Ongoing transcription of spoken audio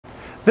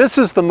This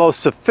is the most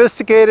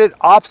sophisticated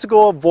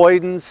obstacle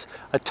avoidance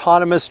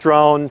autonomous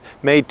drone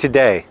made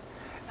today.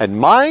 And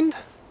mind,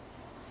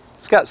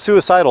 it's got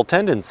suicidal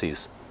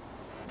tendencies.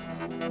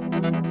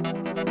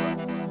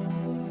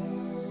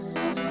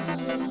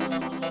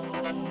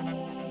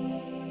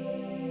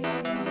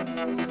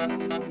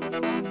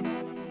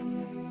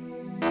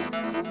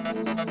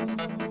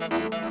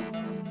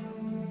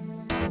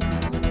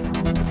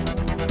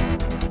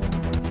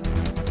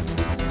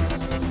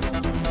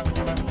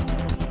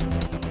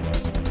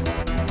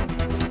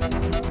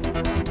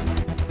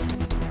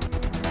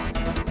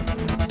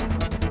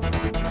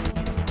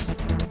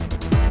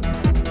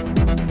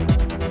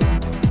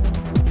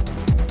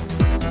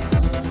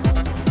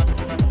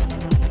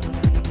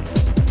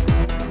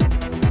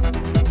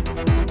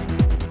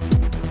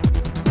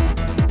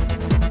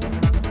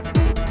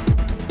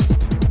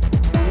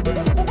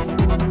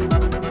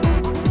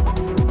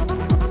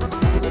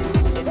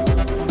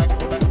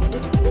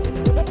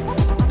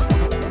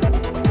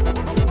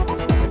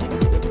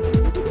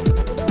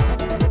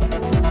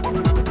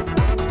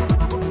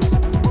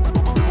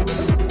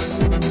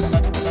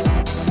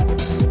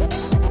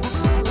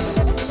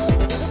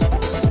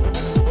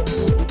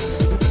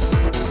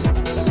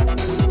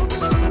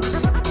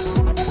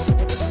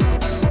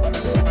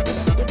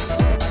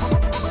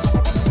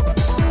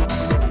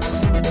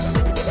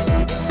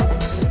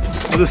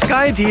 The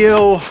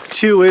Skydio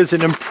 2 is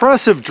an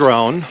impressive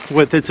drone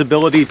with its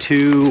ability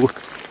to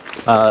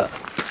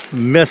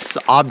miss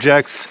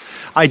objects.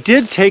 I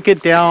did take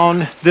it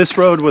down this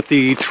road with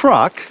the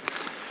truck.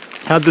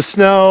 Had the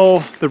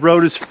snow, the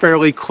road is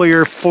fairly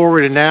clear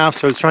forward and aft,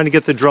 so I was trying to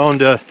get the drone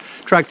to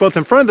track both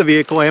in front of the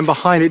vehicle and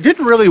behind. It did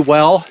really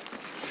well.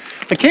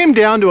 I came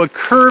down to a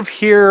curve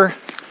here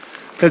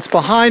that's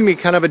behind me,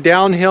 kind of a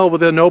downhill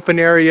with an open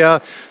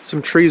area,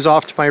 some trees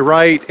off to my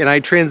right, and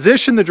I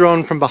transitioned the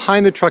drone from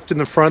behind the truck to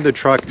the front of the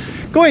truck,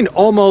 going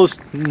almost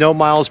no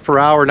miles per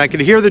hour, and I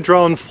could hear the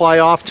drone fly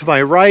off to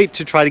my right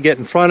to try to get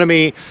in front of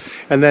me,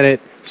 and then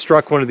it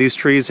struck one of these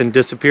trees and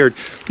disappeared.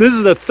 This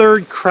is the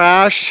third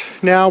crash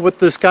now with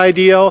the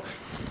Skydio.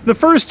 The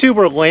first two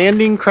were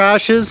landing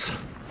crashes.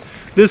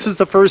 This is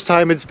the first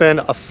time it's been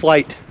a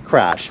flight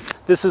crash.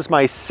 This is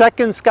my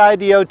second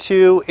Skydio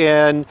 2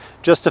 in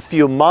just a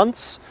few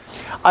months.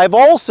 I've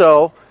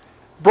also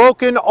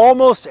broken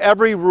almost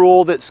every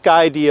rule that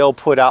Skydio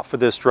put out for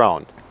this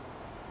drone.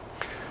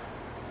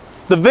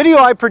 The video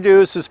I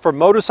produce is for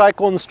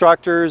motorcycle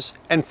instructors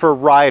and for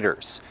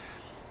riders.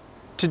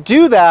 To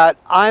do that,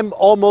 I'm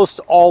almost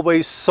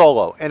always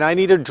solo, and I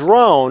need a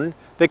drone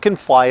that can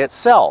fly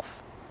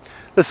itself.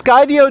 The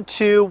Skydio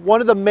 2, one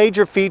of the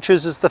major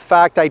features is the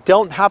fact I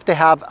don't have to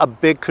have a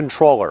big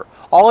controller.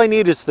 All I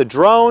need is the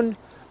drone,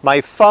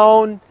 my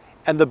phone,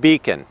 and the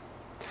beacon.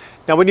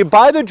 Now when you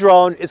buy the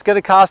drone, it's going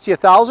to cost you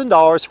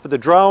 $1,000 for the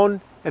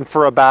drone and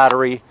for a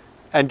battery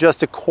and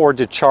just a cord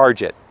to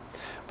charge it.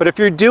 But if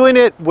you're doing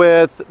it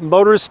with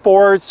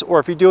motorsports, or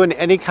if you're doing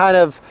any kind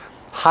of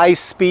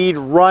high-speed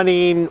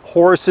running,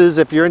 horses,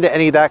 if you're into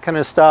any of that kind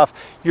of stuff,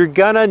 you're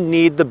gonna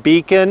need the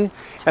beacon.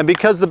 And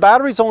because the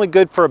battery's only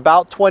good for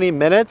about 20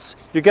 minutes,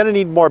 you're gonna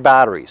need more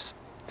batteries.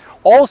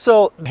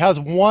 Also, it has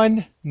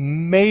one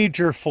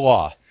major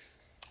flaw.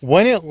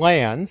 When it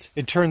lands,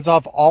 it turns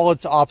off all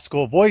its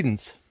obstacle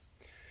avoidance.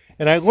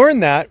 And I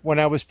learned that when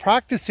I was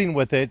practicing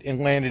with it and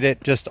landed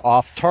it just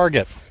off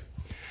target.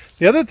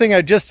 The other thing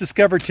I just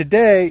discovered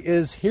today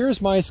is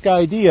here's my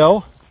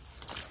Skydio,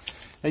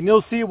 and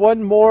you'll see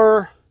one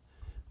more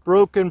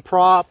broken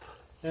prop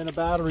and a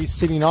battery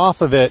sitting off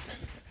of it.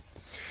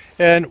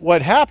 And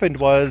what happened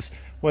was,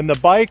 when the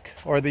bike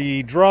or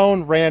the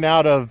drone ran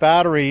out of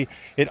battery,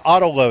 it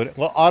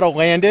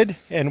auto-landed,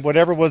 and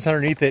whatever was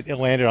underneath it, it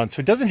landed on. So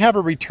it doesn't have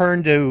a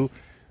return to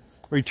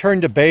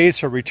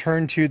base or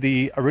return to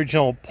the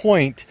original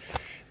point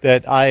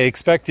that I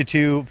expected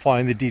to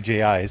flying the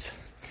DJIs.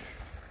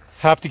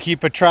 Have to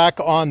keep a track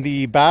on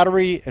the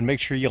battery and make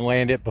sure you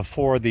land it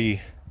before the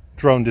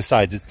drone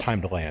decides it's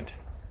time to land.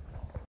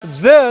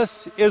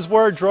 This is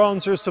where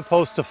drones are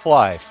supposed to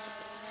fly.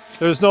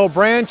 There's no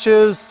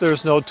branches,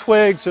 there's no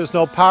twigs, there's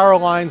no power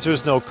lines,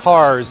 there's no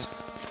cars.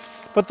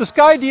 But the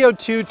Skydio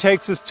 2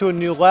 takes us to a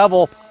new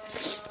level.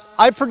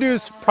 I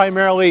produce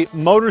primarily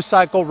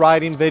motorcycle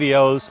riding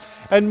videos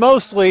and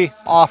mostly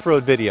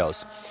off-road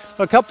videos.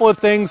 A couple of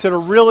things that are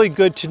really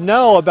good to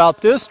know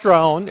about this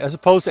drone as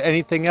opposed to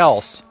anything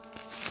else.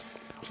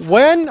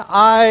 When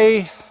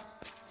I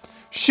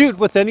shoot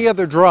with any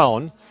other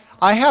drone,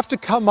 I have to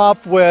come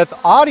up with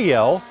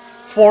audio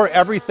for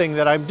everything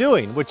that I'm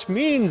doing, which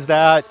means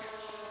that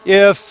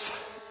if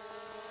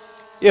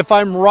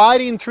I'm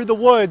riding through the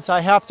woods, I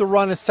have to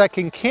run a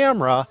second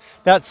camera.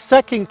 That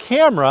second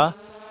camera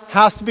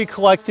has to be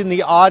collecting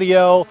the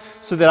audio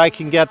so that I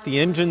can get the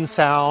engine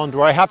sound,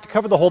 or I have to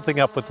cover the whole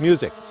thing up with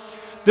music.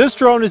 This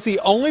drone is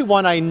the only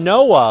one I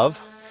know of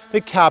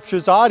that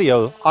captures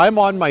audio. I'm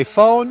on my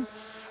phone.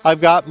 I've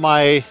got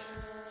my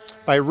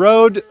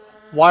Rode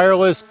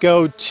Wireless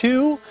Go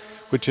 2,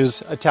 which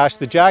is attached to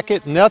the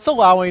jacket, and that's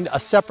allowing a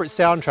separate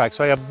soundtrack.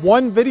 So I have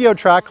one video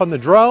track on the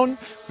drone,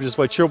 which is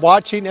what you're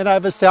watching, and I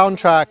have a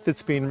soundtrack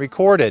that's being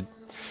recorded.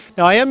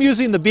 Now I am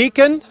using the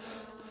beacon,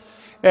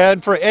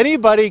 and for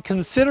anybody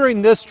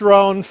considering this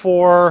drone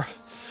for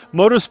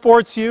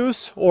motorsports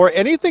use or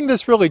anything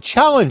that's really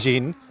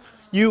challenging,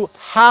 you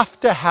have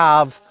to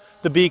have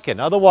the beacon.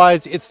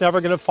 Otherwise, it's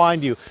never going to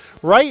find you.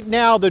 Right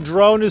now, the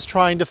drone is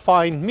trying to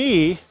find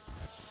me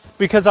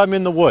because I'm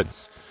in the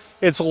woods.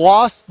 It's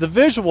lost the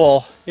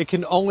visual. It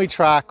can only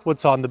track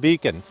what's on the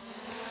beacon.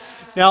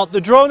 Now, the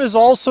drone is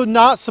also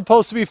not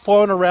supposed to be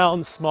flown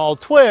around small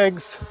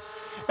twigs,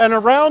 and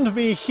around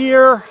me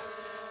here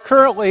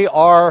currently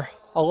are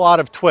a lot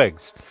of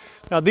twigs.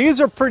 Now,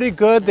 these are pretty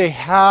good. They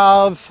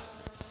have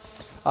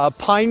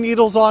pine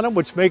needles on them,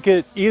 which make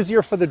it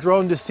easier for the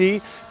drone to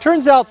see.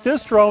 Turns out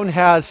this drone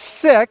has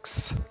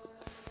 6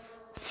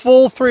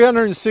 full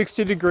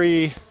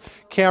 360-degree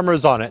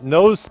cameras on it. And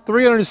those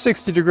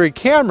 360-degree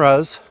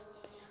cameras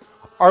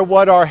are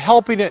what are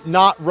helping it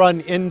not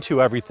run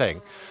into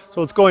everything.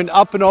 So it's going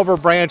up and over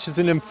branches.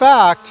 And in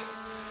fact,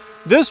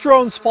 this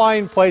drone's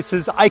flying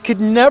places I could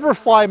never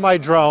fly my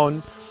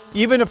drone,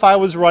 even if I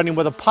was running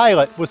with a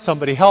pilot with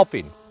somebody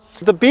helping.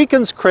 The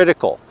beacon's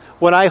critical.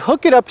 When I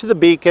hook it up to the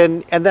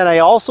beacon and then I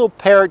also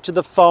pair it to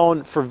the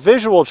phone for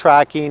visual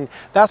tracking,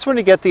 that's when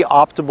you get the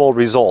optimal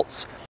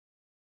results.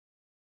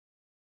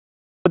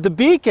 But the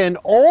beacon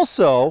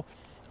also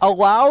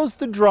allows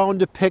the drone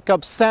to pick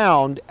up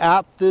sound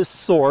at this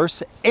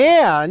source,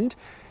 and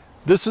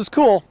this is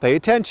cool, pay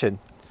attention.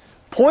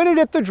 Point it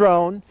at the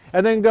drone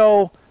and then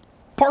go,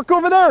 park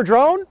over there,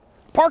 drone.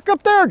 Park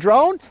up there,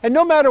 drone. And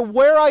no matter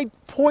where I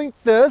point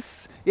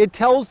this, it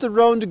tells the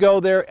drone to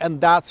go there,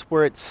 and that's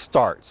where it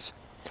starts.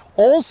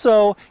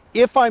 Also,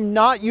 if I'm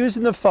not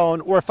using the phone,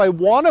 or if I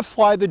want to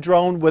fly the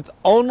drone with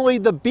only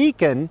the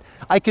beacon,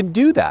 I can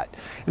do that.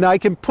 And I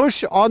can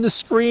push on the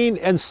screen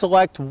and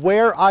select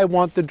where I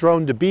want the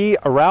drone to be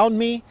around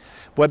me,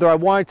 whether I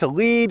want it to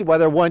lead,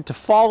 whether I want it to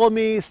follow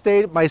me, stay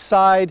at my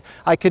side.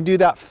 I can do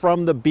that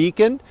from the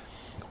beacon.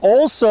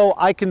 Also,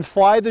 I can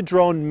fly the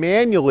drone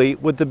manually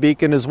with the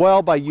beacon as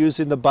well by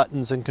using the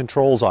buttons and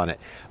controls on it.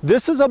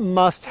 This is a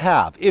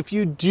must-have. If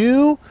you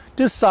do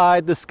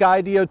decide the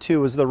Skydio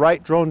 2 is the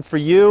right drone for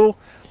you,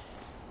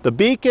 the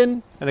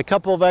beacon and a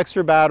couple of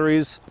extra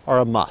batteries are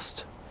a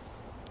must.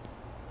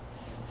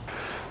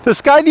 The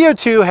Skydio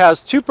 2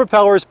 has 2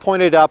 propellers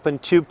pointed up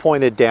and 2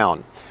 pointed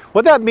down.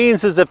 What that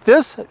means is if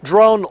this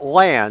drone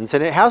lands,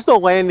 and it has no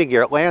landing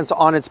gear, it lands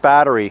on its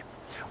battery,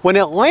 when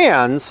it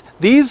lands,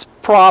 these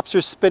props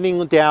are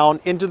spinning down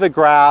into the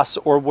grass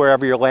or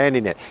wherever you're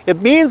landing it.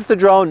 It means the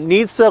drone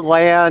needs to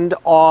land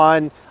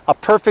on a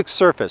perfect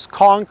surface,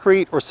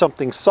 concrete or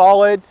something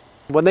solid.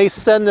 When they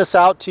send this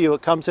out to you,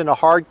 it comes in a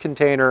hard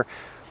container.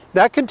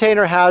 That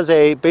container has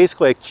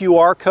basically a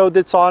QR code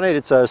that's on it.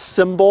 It's a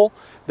symbol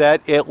that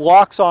it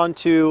locks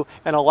onto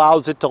and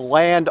allows it to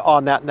land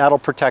on that, and that'll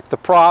protect the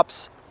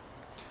props.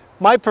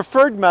 My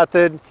preferred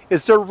method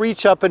is to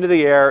reach up into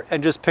the air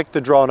and just pick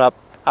the drone up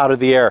out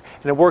of the air,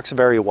 and it works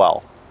very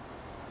well.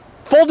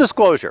 Full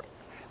disclosure,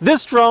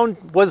 this drone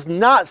was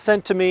not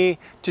sent to me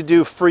to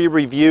do free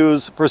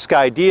reviews for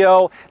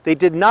Skydio. They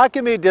did not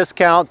give me a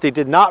discount, they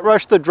did not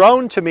rush the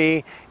drone to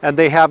me, and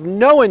they have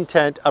no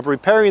intent of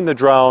repairing the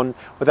drone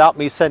without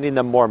me sending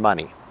them more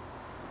money.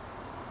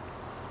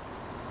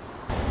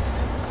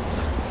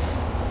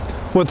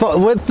 With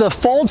the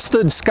faults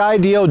that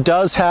Skydio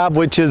does have,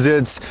 which is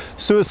its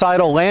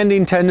suicidal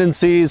landing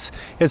tendencies,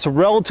 its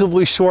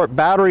relatively short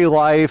battery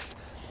life,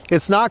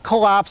 it's not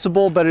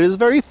collapsible, but it is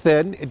very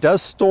thin. It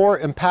does store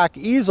and pack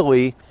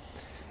easily.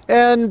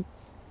 And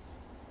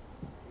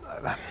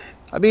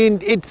I mean,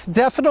 it's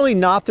definitely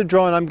not the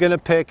drone I'm going to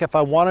pick if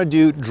I want to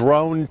do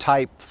drone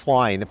type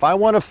flying. If I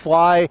want to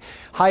fly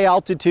high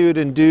altitude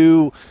and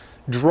do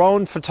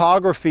drone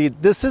photography,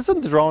 this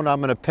isn't the drone I'm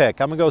going to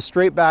pick. I'm going to go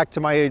straight back to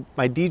my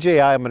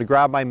DJI. I'm going to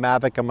grab my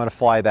Mavic. I'm going to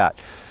fly that.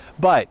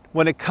 But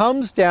when it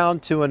comes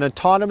down to an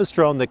autonomous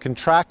drone that can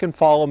track and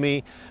follow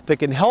me, that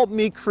can help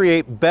me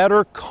create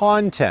better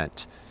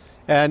content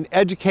and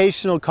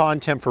educational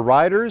content for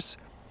riders,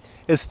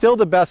 is still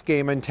the best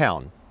game in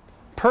town.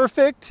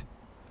 Perfect?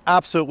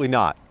 Absolutely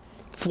not.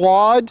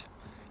 Flawed?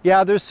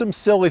 Yeah, there's some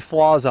silly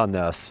flaws on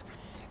this.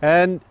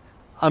 And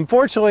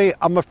unfortunately,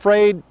 I'm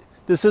afraid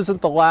this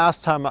isn't the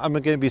last time I'm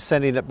going to be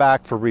sending it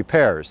back for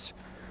repairs.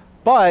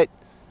 But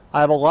I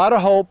have a lot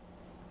of hope,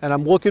 and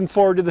I'm looking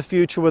forward to the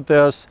future with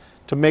this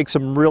to make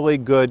some really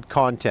good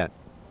content.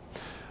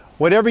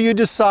 Whatever you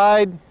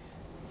decide,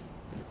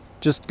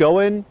 just go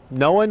in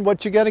knowing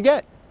what you're going to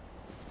get.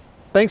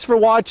 Thanks for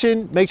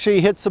watching. Make sure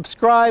you hit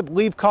subscribe,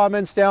 leave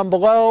comments down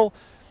below.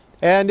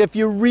 And if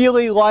you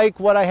really like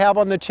what I have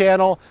on the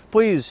channel,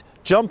 please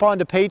jump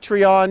onto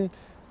Patreon,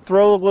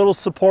 throw a little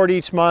support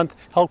each month,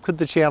 help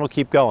the channel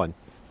keep going.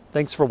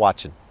 Thanks for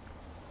watching.